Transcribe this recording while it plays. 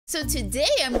So today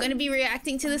I'm going to be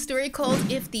reacting to the story called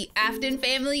If the Afton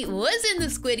Family Was in the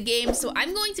Squid Game. So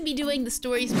I'm going to be doing the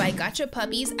stories by Gacha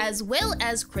Puppies as well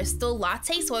as Crystal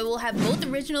Latte. So I will have both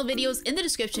original videos in the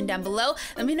description down below.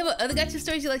 Let me know what other Gacha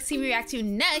stories you'd like to see me react to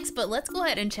next, but let's go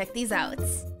ahead and check these out.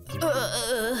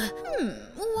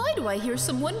 Why do I hear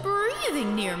someone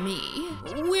breathing near me?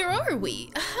 Where are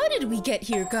we? How did we get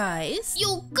here, guys?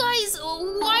 Yo, guys,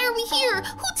 why are we here?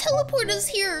 Who teleported us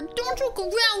here? Don't joke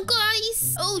around,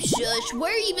 guys. Oh, shush, why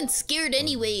are you even scared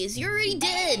anyways? You're already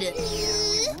dead.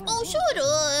 Oh, shut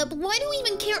up. Why do we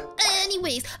even care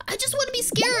anyways? I just want to be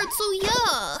scared, so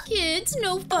yeah. Kids,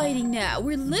 no fighting now.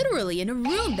 We're literally in a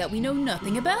room that we know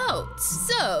nothing about.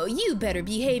 So, you better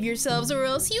behave yourselves or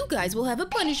else you guys will have a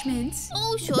punishment.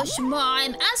 Oh, shush,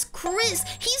 Mom. Ask Chris.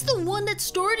 He's the one that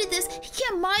started this. He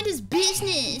can't mind his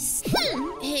business.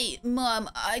 Hey, Mom,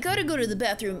 I gotta go to the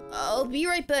bathroom. I'll be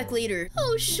right back later.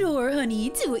 Oh, sure, honey.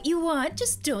 Do what you want.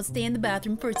 Just don't stay in the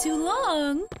bathroom for too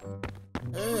long.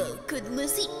 Could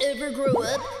Lizzie ever grow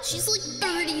up? She's like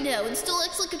 30 now and still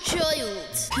acts like a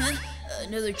child. Huh?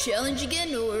 Another challenge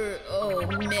again, or... Oh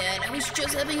man, I was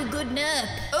just having a good nap.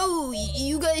 Oh,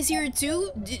 you guys here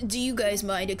too? Do you guys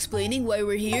mind explaining why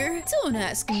we're here? Don't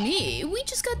ask me. We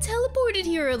just got teleported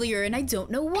here earlier and I don't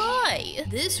know why.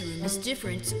 This room is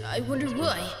different. I wonder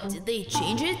why. Did they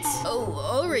change it? Oh,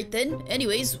 alright then.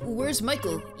 Anyways, where's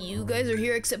Michael? You guys are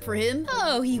here except for him?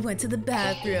 Oh, he went to the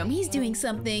bathroom. He's doing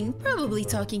something. Probably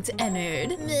talking to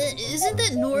Ennard. Isn't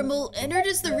that normal? Ennard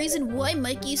is the reason why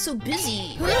Mikey is so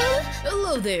busy.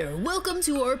 Hello there, welcome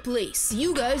to our place.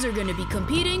 You guys are gonna be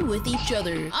competing with each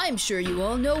other. I'm sure you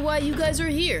all know why you guys are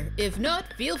here. If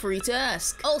not, feel free to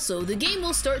ask. Also, the game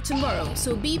will start tomorrow,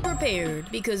 so be prepared,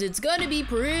 because it's gonna be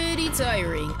pretty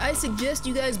tiring. I suggest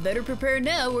you guys better prepare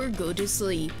now or go to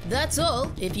sleep. That's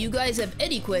all. If you guys have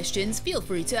any questions, feel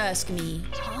free to ask me.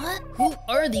 What? Who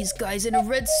are these guys in a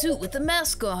red suit with a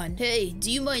mask on? Hey,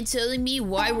 do you mind telling me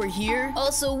why we're here?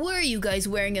 Also, why are you guys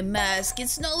wearing a mask?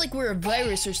 It's not like we're a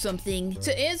virus or something.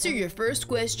 To answer your first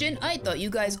question, I thought you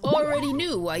guys already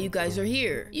knew why you guys are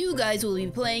here. You guys will be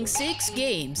playing 6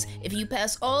 games. If you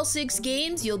pass all 6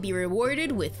 games, you'll be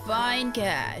rewarded with fine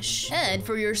cash. And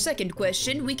for your second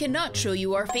question, we cannot show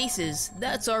you our faces.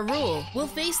 That's our rule. We'll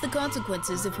face the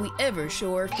consequences if we ever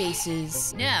show our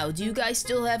faces. Now, do you guys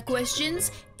still have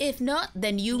questions? If not,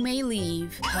 then you may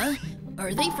leave. Huh?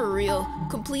 Are they for real?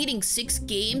 Completing 6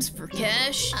 games for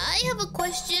cash? I have a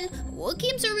question. What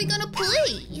games are we gonna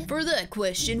play? For that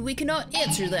question, we cannot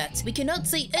answer that. We cannot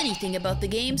say anything about the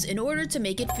games in order to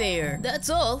make it fair. That's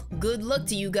all. Good luck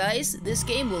to you guys. This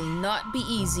game will not be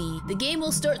easy. The game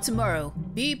will start tomorrow.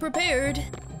 Be prepared.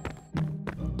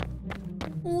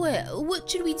 Well, what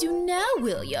should we do now,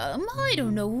 William? I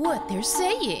don't know what they're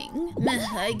saying.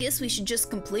 I guess we should just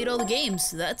complete all the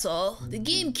games, that's all. The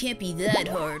game can't be that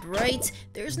hard, right?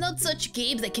 There's not such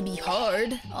games that can be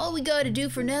hard. All we gotta do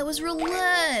for now is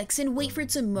relax and wait for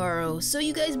tomorrow, so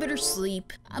you guys better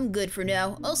sleep. I'm good for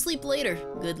now. I'll sleep later.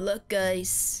 Good luck,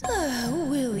 guys.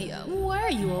 William, why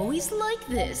are you always like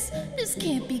this? This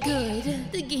can't be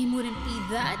good. The game wouldn't be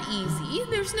that easy.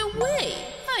 There's no way.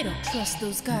 I don't trust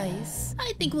those guys.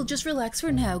 I think we'll just relax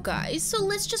for now, guys, so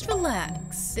let's just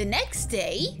relax. The next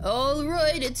day...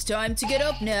 Alright, it's time to get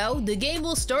up now. The game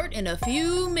will start in a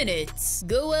few minutes.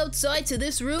 Go outside to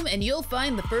this room and you'll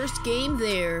find the first game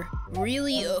there.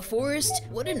 Really, a forest?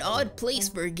 What an odd place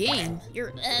for a game.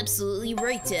 You're absolutely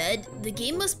right, Dad. The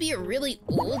game must be a really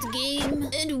old game.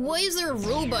 And why is there a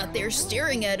robot there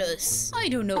staring at us? I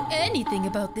don't know anything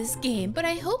about this game, but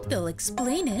I hope they'll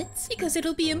explain it. Because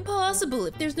it'll be impossible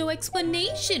if there's no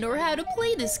explanation or how to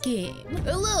play this game.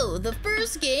 Hello, the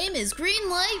first game is green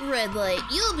light, red light.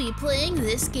 You'll be playing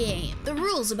this game. The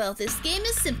rules about this game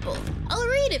is simple. I'll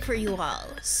read it for you all.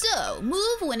 So,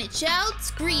 move when it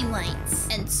shouts green lights,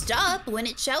 and stop when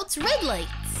it shouts red lights.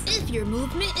 If your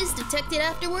movement is detected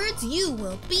afterwards, you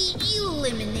will be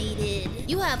eliminated.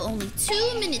 You have only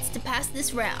 2 minutes to pass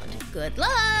this round. Good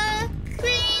luck!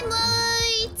 Green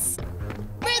lights!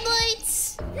 Red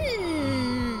lights!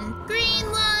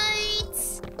 Green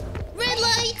lights! Red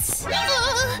lights!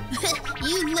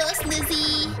 You lost,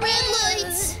 Lizzie! Red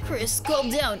lights! Chris, calm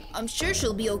down. I'm sure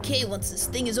she'll be okay once this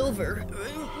thing is over.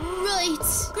 Right!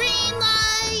 Green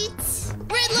lights!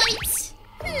 Red lights!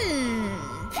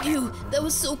 Phew, that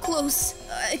was so close.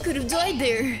 I could have died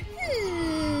there.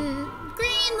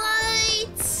 Green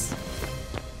lights!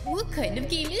 What kind of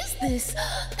game is this?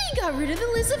 They he got rid of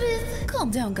Elizabeth.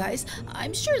 Calm down, guys.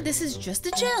 I'm sure this is just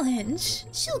a challenge.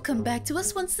 She'll come back to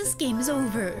us once this game is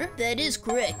over. That is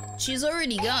correct. She's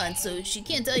already gone, so she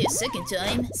can't die a second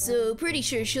time. So pretty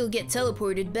sure she'll get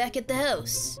teleported back at the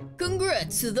house.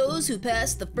 Congrats to those who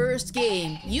passed the first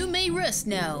game. You may rest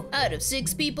now. Out of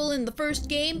 6 people in the first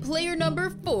game, player number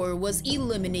 4 was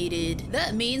eliminated.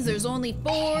 That means there's only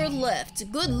 4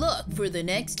 left. Good luck for the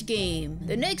next game.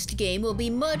 The next game will be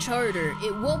much harder.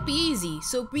 It won't be easy,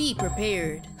 so be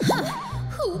prepared.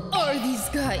 Who are these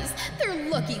guys? They're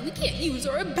lucky we can't use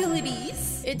our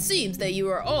abilities. It seems that you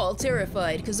are all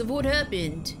terrified because of what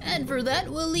happened. And for that,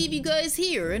 we'll leave you guys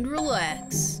here and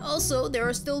relax. Also, there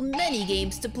are still many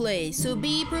games to play, so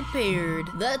be prepared.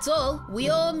 That's all. We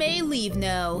all may leave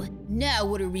now. Now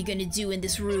what are we gonna do in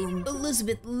this room?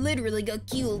 Elizabeth literally got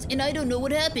killed, and I don't know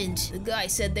what happened. The guy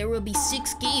said there will be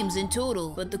 6 games in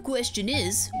total, but the question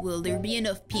is, will there be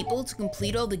enough people to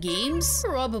complete all the games?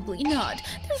 Probably not.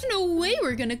 There's no way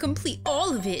we're gonna complete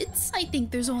all of it. I think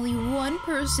there's only 1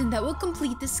 person that will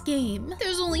complete this game.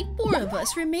 There's only 4 of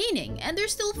us remaining, and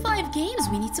there's still 5 games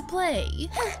we need to play.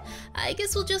 I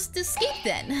guess we'll just escape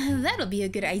then. That'll be a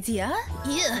good idea.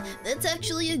 Yeah, that's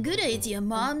actually a good idea,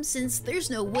 Mom, since there's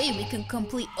no way we can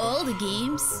complete all the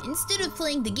games. Instead of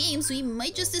playing the games, we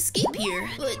might just escape here.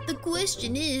 But the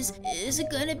question is it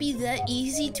gonna be that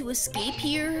easy to escape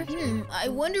here? I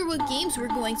wonder what games we're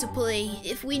going to play.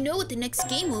 If we know what the next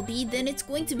game will be, then it's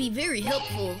going to be very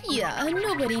helpful. Yeah,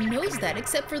 nobody knows that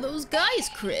except for those guys,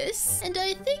 Chris. And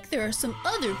I think there are some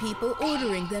other people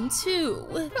ordering them too.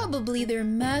 Probably their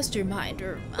mastermind,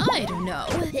 or I don't know.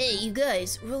 Hey, you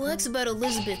guys, relax about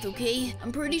Elizabeth, okay?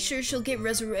 I'm pretty sure she'll get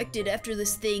resurrected after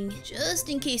this thing. Just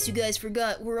in case you guys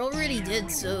forgot, we're already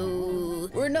dead, so...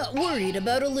 We're not worried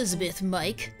about Elizabeth,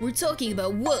 Mike. We're talking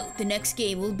about what the next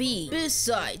game will be.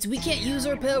 Besides, we can't use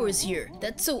our powers here.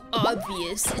 That's so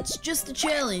obvious. It's just a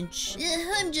challenge.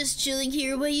 I'm just chilling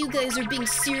here while you guys are being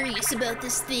serious about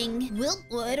this thing. Well,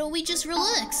 why don't we just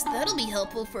relax? That'll be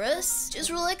helpful for us. Just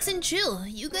relax and chill.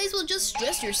 You guys will just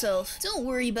stress yourself. Don't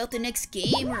worry about the next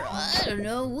game, or I don't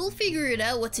know. We'll figure it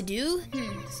out what to do.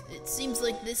 It seems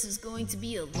like this is going to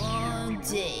be a long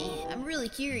day. I'm really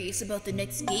curious about the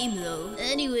next game though.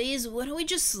 Anyways, why don't we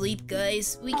just sleep,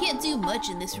 guys? We can't do much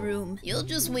in this room. You'll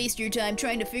just waste your time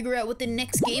trying to figure out what the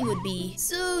next game would be.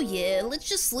 So yeah, let's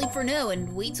just sleep for now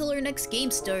and wait till our next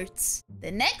game starts.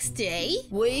 The next day?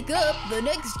 Wake up! The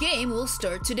next game will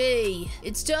start today.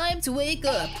 It's time to wake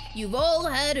up. You've all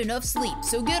had enough sleep,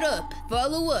 so get up.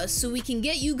 Follow us so we can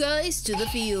get you guys to the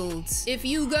fields. If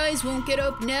you guys won't get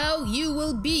up now, you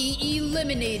will be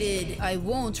eliminated. I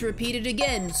won't repeat it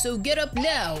again, so get up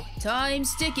now.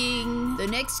 Time's ticking. The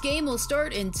next game will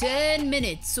start in 10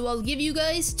 minutes, so I'll give you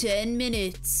guys 10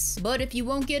 minutes. But if you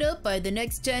won't get up by the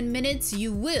next 10 minutes,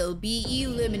 you will be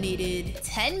eliminated.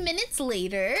 10 minutes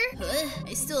later?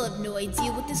 I still have no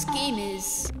idea what this game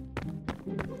is.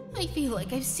 I feel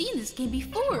like I've seen this game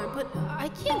before, but I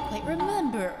can't quite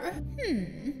remember.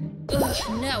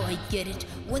 Ugh, now I get it.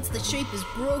 Once the shape is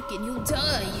broken, you'll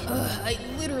die. I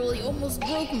literally almost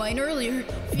broke mine earlier.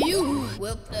 Phew.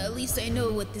 Well, at least I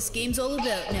know what this game's all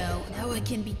about now. Now I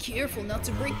can be careful not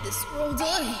to break this or I'll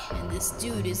die. And this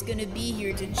dude is gonna be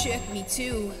here to check me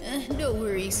too. No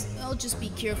worries. I'll just be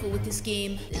careful with this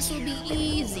game. This will be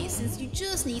easy since you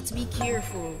just need to be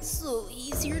careful. So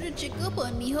he's here to check up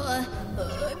on me, huh?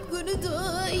 I'm gonna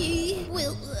die.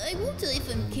 Well, I won't die if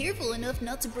I'm careful enough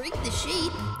not to break the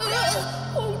shape.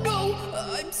 Oh no!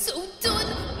 I'm so done!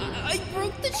 I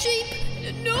broke the shape!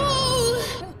 No!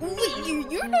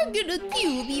 Wait, you're not gonna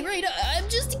kill me, right? I'm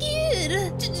just a kid!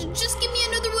 Just give me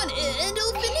another one and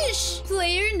I'll finish!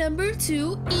 Player number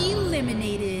 2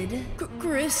 eliminated.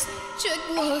 Chris, check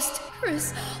lost.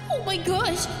 Chris, oh my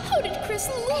gosh! How did Chris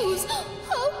lose?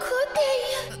 How could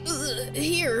they?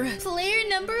 Here. Player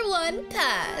number 1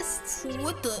 passed.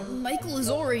 What the? Michael is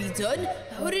already done?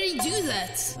 How did he do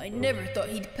that? I never thought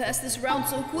he'd pass this round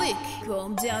so quick.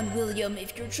 Calm down, William.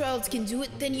 If your child can do it,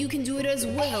 then you can do it as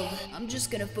well. I'm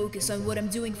just gonna focus on what I'm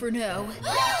doing for now.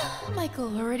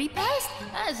 Michael already passed.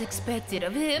 As expected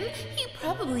of him, he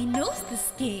probably knows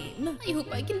this game. I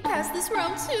hope I can pass this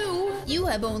round too. You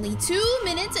have only 2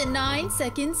 minutes and 9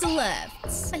 seconds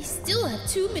left. I still have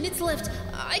 2 minutes left.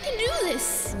 I can do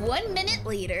this. 1 minute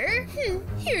later.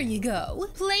 Here you go.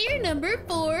 Player number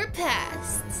 4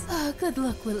 passed. Good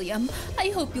luck, William. I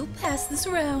hope you'll pass this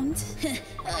round.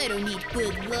 I don't need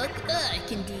good luck. I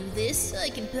can do this. I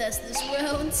can pass this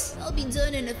round. I'll be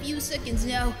done in a few seconds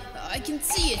now. I can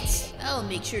see it. I'll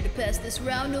make sure to pass this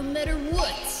round no matter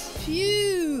what.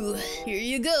 Phew. Here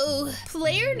you go.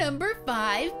 Player number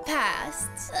 5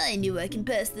 passed. I knew I can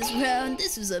pass this round.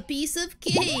 This was a piece of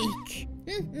cake.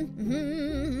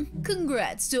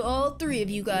 Congrats to all 3 of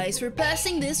you guys for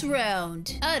passing this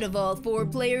round. Out of all 4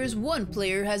 players, 1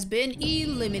 player has been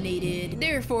eliminated.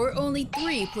 Therefore, only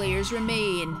 3 players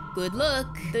remain. Good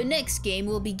luck. The next game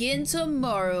will begin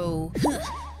tomorrow.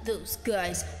 Those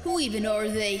guys, who even are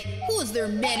they? Who is their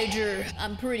manager?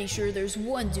 I'm pretty sure there's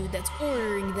one dude that's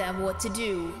ordering them what to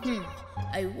do.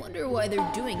 I wonder why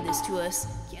they're doing this to us.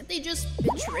 Can't they just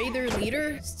betray their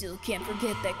leader? Still can't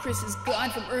forget that Chris is gone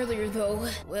from earlier though.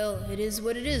 Well, it is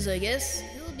what it is, I guess.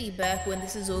 He'll be back when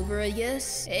this is over, I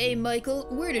guess. Hey, Michael,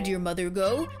 where did your mother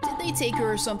go? Did they take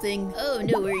her or something? Oh,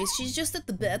 no worries. She's just at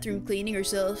the bathroom cleaning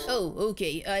herself. Oh,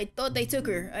 okay. I thought they took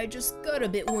her. I just got a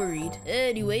bit worried.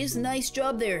 Anyways, nice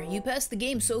job there. You passed the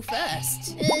game so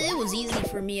fast. It was easy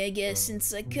for me, I guess,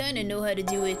 since I kinda know how to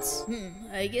do it.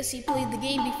 I guess he played the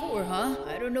game before, huh?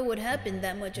 I don't know what happened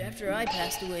that much after I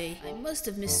passed away. I must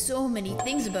have missed so many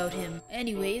things about him.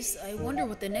 Anyways, I wonder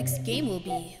what the next game will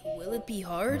be. Will it be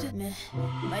hard? Meh.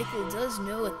 Michael does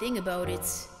know a thing about it.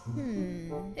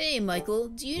 Hey, Michael,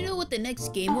 do you know what the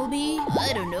next game will be?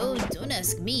 I don't know. Don't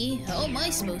ask me. How am I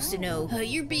supposed to know?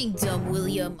 You're being dumb,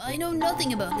 William. I know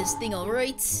nothing about this thing,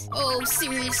 alright? Oh,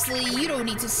 seriously? You don't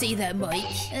need to say that, Mike.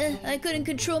 I couldn't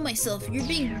control myself. You're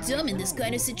being dumb in this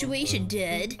kind of situation,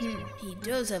 Dad. He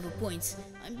does have a point.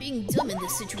 I'm being dumb in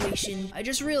this situation. I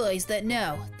just realized that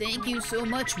now. Thank you so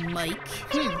much, Mike.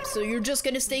 So you're just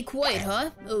gonna stay quiet, huh?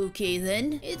 Okay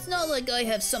then. It's not like I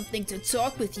have something to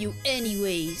talk with you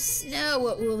anyways. Now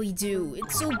what will we do?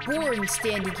 It's so boring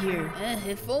standing here.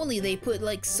 If only they put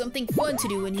like something fun to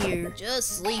do in here.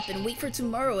 Just sleep and wait for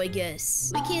tomorrow, I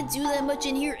guess. We can't do that much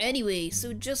in here anyway,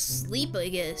 so just sleep, I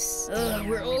guess.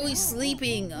 We're always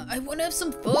sleeping. I wanna have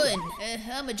some fun.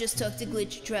 I'ma just talk to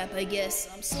Glitch Trap, I guess.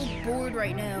 I'm so bored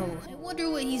right now. I wonder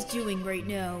what he's doing right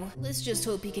now. Let's just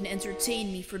hope he can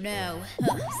entertain me for now.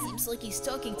 Seems like he's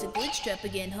talking to Glitch Trap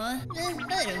again, huh? I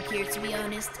don't care, to be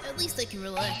honest. At least I can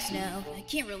relax now. I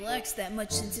can't relax that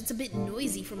much since it's a bit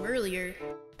noisy from earlier.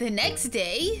 The next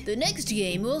day, the next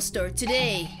game will start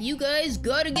today. You guys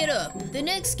gotta get up. The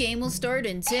next game will start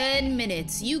in 10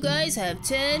 minutes. You guys have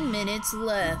 10 minutes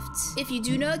left. If you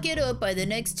do not get up by the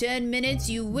next 10 minutes,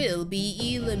 you will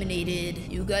be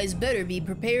eliminated. You guys better be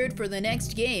prepared for the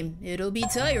next game. It'll be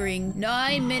tiring.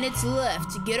 9 minutes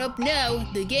left. Get up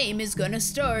now. The game is gonna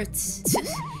start.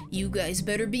 You guys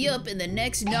better be up in the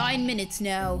next 9 minutes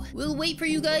now. We'll wait for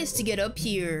you guys to get up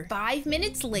here. 5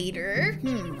 minutes later.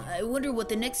 I wonder what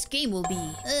the next game will be.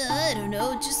 I don't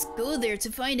know. Just go there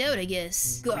to find out, I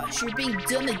guess. Gosh, you're being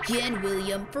dumb again,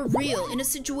 William. For real, in a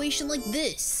situation like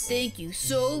this. Thank you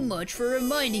so much for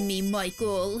reminding me,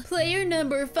 Michael. Player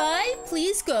number 5,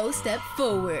 please go step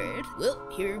forward. Well,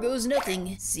 here goes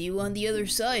nothing. See you on the other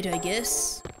side, I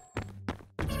guess.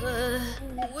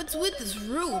 What's with this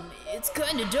room? It's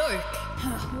kinda dark.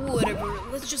 Whatever,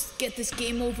 let's just get this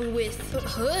game over with.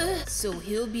 So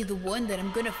he'll be the one that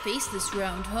I'm gonna face this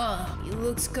round, huh? He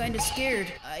looks kinda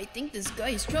scared. I think this guy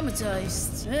is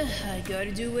traumatized. I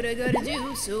gotta do what I gotta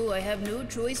do, so I have no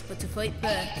choice but to fight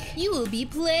back. You will be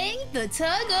playing the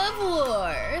Tug of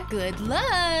War. Good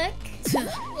luck!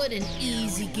 What an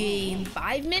easy game.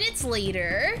 5 minutes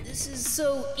later. This is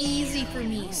so easy for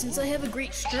me since I have a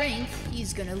great strength.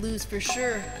 He's gonna lose for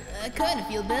sure. I kinda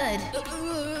feel bad.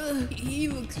 He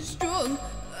looks strong.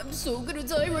 I'm so gonna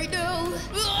die right now.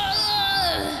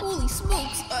 Holy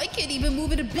smokes, I can't even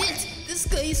move it a bit. This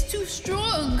guy is too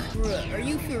strong. Bruh, are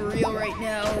you for real right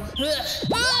now?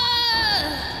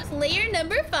 Player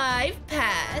number 5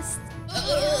 passed.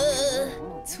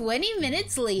 20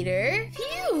 minutes later.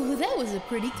 Phew, that was a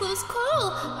pretty close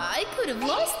call. I could have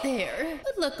lost there,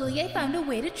 but luckily I found a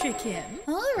way to trick him.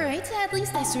 Alright, at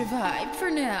least I survived for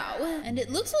now. And it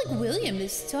looks like William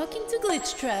is talking to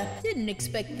Glitch Trap. Didn't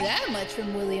expect that much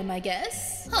from William, I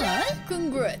guess. Huh?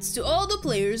 Congrats to all the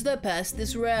players that passed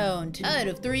this round. Out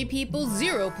of 3 people,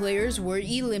 0 players were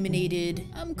eliminated.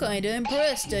 I'm kinda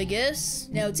impressed, I guess.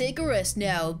 Now take a rest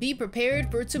now. Be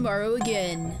prepared for tomorrow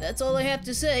again. That's all I have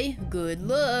to say. Good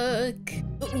luck.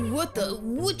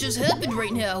 What just happened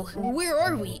right now? Where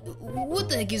are we? What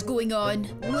the heck is going on?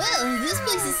 Wow, this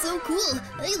place is so cool.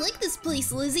 I like this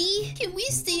place, Lizzie. Can we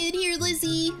stay in here,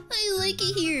 Lizzie? I like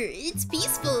it here. It's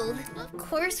peaceful. Of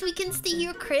course we can stay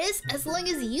here, Chris, as long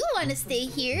as you want to stay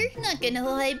here. Not gonna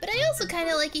lie, but I also kind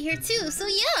of like it here too, so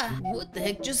yeah. What the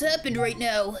heck just happened right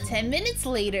now? 10 minutes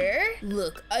later.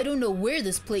 Look, I don't know where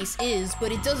this place is,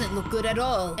 but it doesn't look good at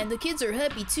all. And the kids are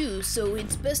happy too, so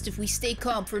it's best if we stay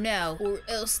calm for now, or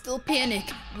else they'll panic.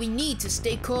 We need to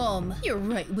stay calm. You're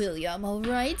right, William,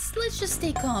 alright? Let's just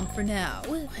stay calm for now.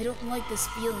 I don't like this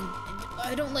feeling, and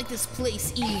I don't like this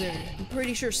place either. I'm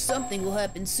pretty sure something will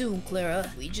happen soon,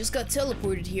 Clara. We just got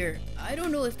teleported here. I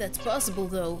don't know if that's possible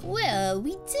though. Well,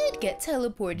 we did get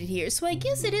teleported here, so I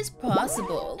guess it is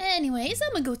possible. Anyways,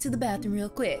 I'm gonna go to the bathroom real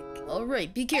quick.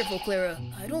 Alright, be careful, Clara.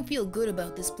 I don't feel good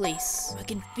about this place. I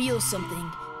can feel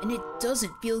something, and it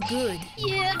doesn't feel good.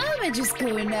 Yeah, I'ma just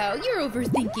go now. You're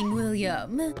overthinking,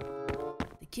 William.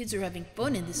 The kids are having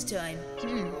fun in this time.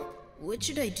 What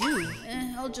should I do?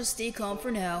 I'll just stay calm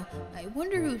for now. I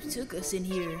wonder who took us in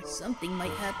here. Something might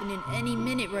happen in any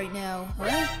minute right now.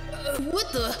 Huh?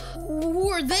 What the? Who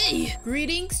are they?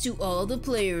 Greetings to all the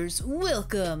players.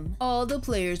 Welcome. All the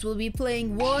players will be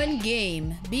playing one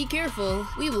game. Be careful.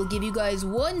 We will give you guys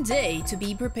 1 day to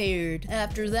be prepared.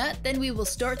 After that, then we will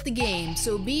start the game,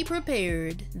 so be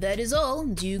prepared. That is all.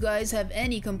 Do you guys have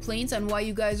any complaints on why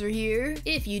you guys are here?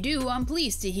 If you do, I'm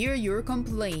pleased to hear your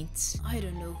complaints. I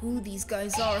don't know who these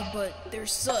guys are, but they're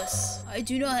sus. I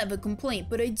do not have a complaint,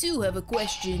 but I do have a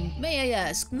question. May I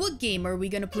ask, what game are we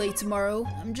gonna play tomorrow?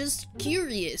 I'm just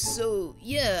curious, so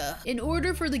yeah. In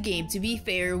order for the game to be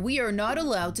fair, we are not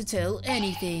allowed to tell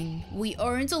anything. We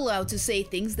aren't allowed to say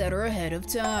things that are ahead of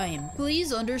time.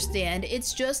 Please understand,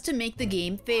 it's just to make the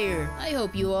game fair. I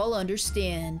hope you all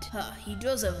understand. He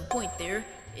does have a point there.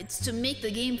 It's to make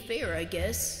the game fair, I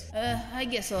guess. I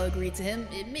guess I'll agree to him.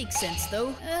 It makes sense,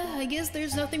 though. I guess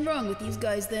there's nothing wrong with these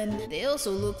guys, then. They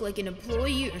also look like an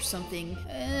employee or something.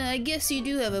 I guess you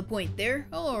do have a point there.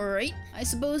 Alright. I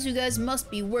suppose you guys must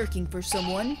be working for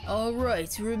someone.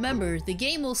 Alright, remember, the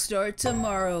game will start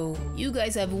tomorrow. You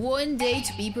guys have 1 day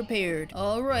to be prepared.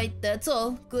 Alright, that's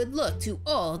all. Good luck to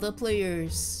all the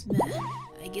players.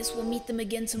 I guess we'll meet them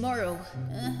again tomorrow.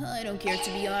 I don't care,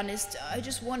 to be honest. I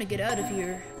just want to get out of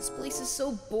here. This place is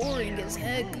so boring as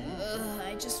heck.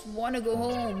 I just want to go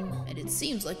home. And it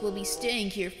seems like we'll be staying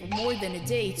here for more than a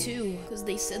day, too. Because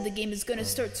they said the game is gonna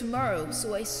start tomorrow,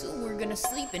 so I assume we're gonna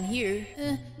sleep in here.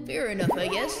 Fair enough, I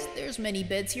guess. There's many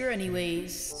beds here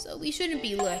anyways. So we shouldn't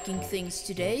be lacking things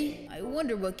today. I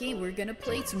wonder what game we're gonna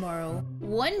play tomorrow.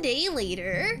 1 day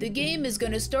later. The game is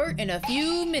gonna start in a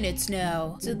few minutes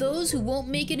now. To those who won't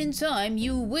make it in time,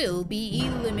 you will be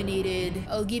eliminated.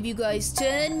 I'll give you guys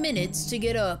 10 minutes to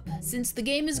get up, since the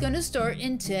game is gonna start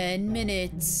in 10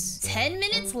 minutes. 10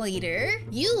 minutes later,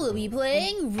 you will be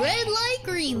playing red light,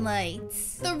 green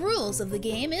lights. The rules of the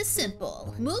game is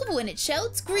simple. Move when it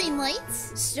shouts green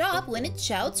lights, stop when it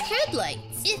shouts red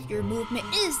lights. If your movement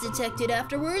is detected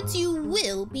afterwards, you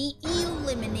will be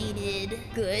eliminated.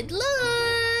 Good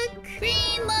luck!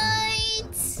 Green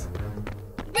lights!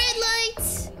 Red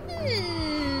lights!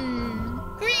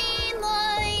 Green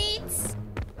lights!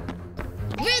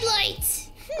 Red lights!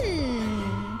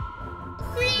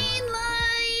 Green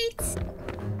lights!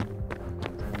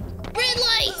 Red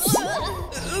lights!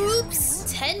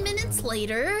 Oops! 10 minutes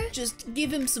later. Just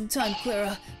give him some time,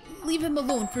 Clara. Leave him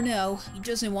alone for now. He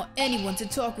doesn't want anyone to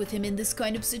talk with him in this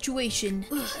kind of situation.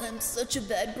 I'm such a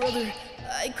bad brother.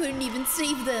 I couldn't even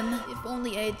save them. If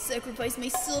only I had sacrificed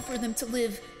myself for them to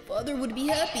live. Father would be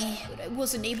happy, but I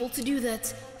wasn't able to do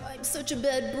that. I'm such a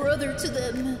bad brother to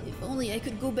them. If only I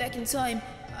could go back in time,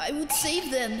 I would save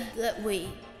them. That way,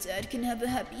 Dad can have a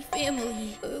happy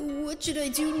family. What should I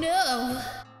do now?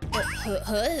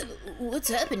 What's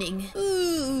happening?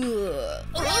 Why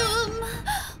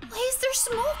is there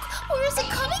smoke? Where is it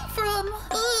coming from?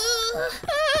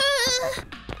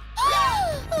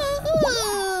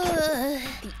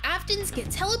 The Aftons get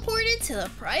teleported to a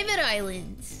private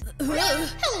island.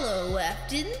 Hello,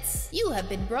 Aftons. You have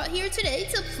been brought here today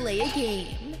to play a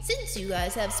game. Since you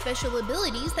guys have special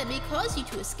abilities that may cause you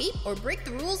to escape or break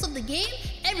the rules of the game,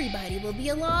 everybody will be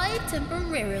alive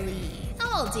temporarily.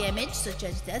 All damage, such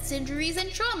as deaths, injuries,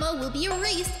 and trauma, will be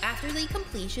erased after the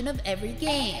completion of every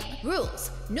game. Rules: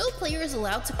 no player is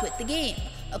allowed to quit the game.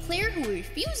 A player who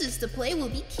refuses to play will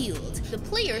be killed. The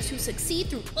players who succeed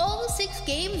through all 6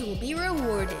 games will be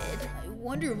rewarded. I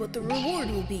wonder what the reward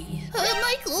will be.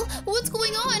 Michael, what's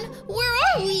going on? Where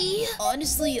are we?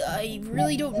 Honestly, I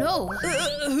really don't know.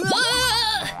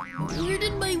 Where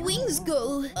did my wings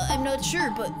go? I'm not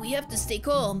sure, but we have to stay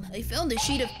calm. I found a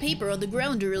sheet of paper on the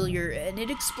ground earlier, and it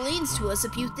explains to us a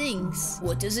few things.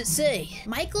 What does it say?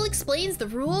 Michael explains the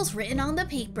rules written on the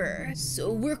paper.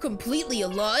 So we're completely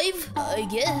alive? I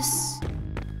guess.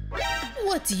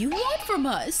 What do you want from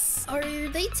us? Are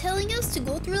they telling us to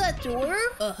go through that door?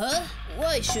 Uh-huh.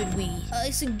 Why should we? I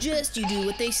suggest you do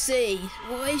what they say.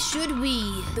 Why should we?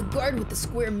 The guard with the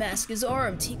square mask is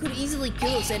armed. He could easily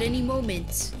kill us at any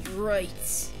moment.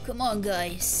 Right. Come on,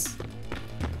 guys.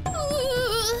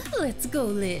 Let's go,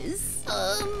 Liz.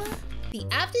 The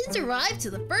Aftons arrived to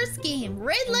the first game,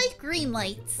 red light, green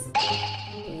light.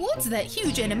 What's that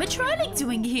huge animatronic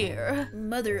doing here?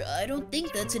 Mother, I don't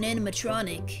think that's an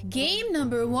animatronic. Game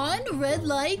number 1, red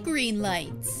light, green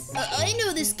light. I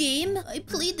know this game. I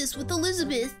played this with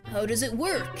Elizabeth. How does it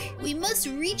work? We must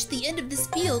reach the end of this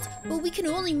field, but we can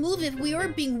only move if we are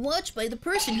being watched by the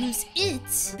person who's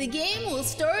it. The game will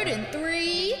start in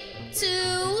 3, 2,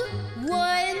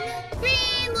 1.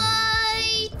 Green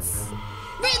lights!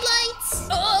 Red lights!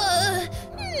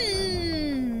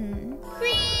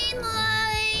 Green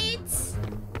lights!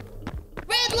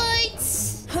 Red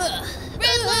lights!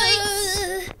 Red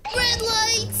lights! Red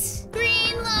lights!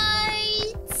 Green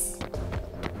lights!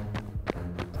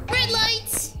 Red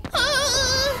lights!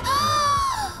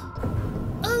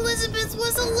 Elizabeth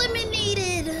was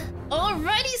eliminated!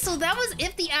 Alrighty, so that was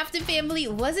If the Afton Family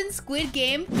Was in Squid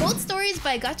Game. Both stories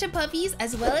by Gacha Puppies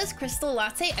as well as Crystal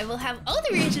Latte. I will have all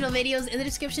the original videos in the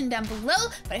description down below.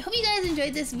 But I hope you guys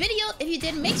enjoyed this video. If you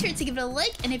did, make sure to give it a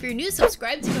like. And if you're new,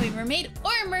 subscribe to GamingMermaid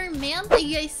or Merman. Thank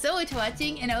you guys so much for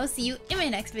watching, and I will see you in my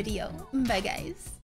next video. Bye, guys.